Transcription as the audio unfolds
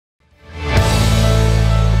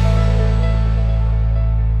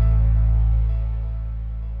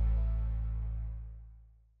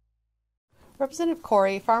Representative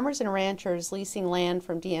Corry, farmers and ranchers leasing land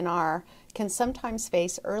from DNR can sometimes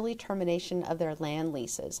face early termination of their land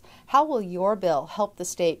leases. How will your bill help the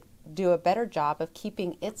state do a better job of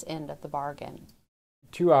keeping its end of the bargain?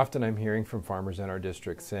 Too often I'm hearing from farmers in our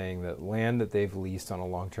district saying that land that they've leased on a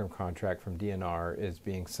long-term contract from DNR is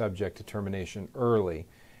being subject to termination early,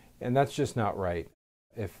 and that's just not right.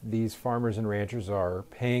 If these farmers and ranchers are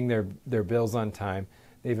paying their bills on time,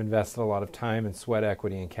 they've invested a lot of time and sweat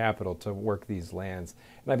equity and capital to work these lands.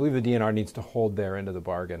 And I believe the DNR needs to hold their end of the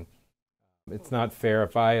bargain. It's not fair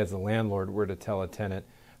if I, as a landlord, were to tell a tenant,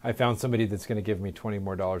 I found somebody that's going to give me $20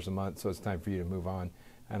 more a month, so it's time for you to move on.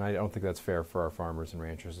 And I don't think that's fair for our farmers and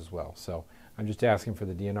ranchers as well. So I'm just asking for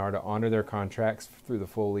the DNR to honor their contracts through the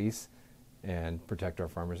full lease and protect our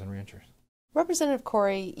farmers and ranchers. Representative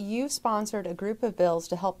Corry, you've sponsored a group of bills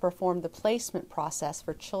to help reform the placement process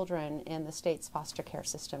for children in the state's foster care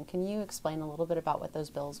system. Can you explain a little bit about what those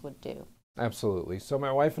bills would do? Absolutely. So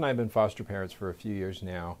my wife and I have been foster parents for a few years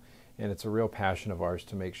now, and it's a real passion of ours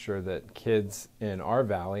to make sure that kids in our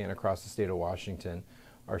valley and across the state of Washington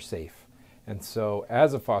are safe. And so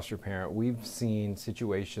as a foster parent, we've seen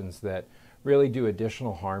situations that really do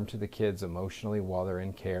additional harm to the kids emotionally while they're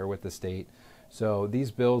in care with the state. So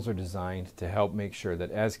these bills are designed to help make sure that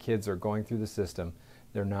as kids are going through the system,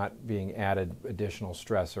 they're not being added additional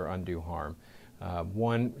stress or undue harm.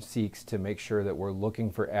 One seeks to make sure that we're looking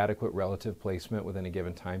for adequate relative placement within a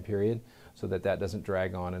given time period so that that doesn't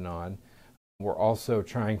drag on and on. We're also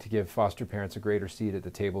trying to give foster parents a greater seat at the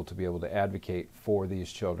table to be able to advocate for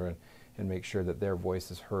these children and make sure that their voice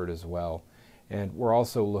is heard as well. And we're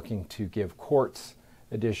also looking to give courts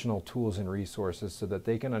additional tools and resources so that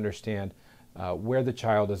they can understand where the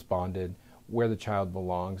child is bonded, where the child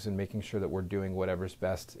belongs, and making sure that we're doing whatever's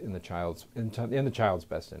best in the child's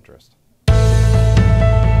best interest.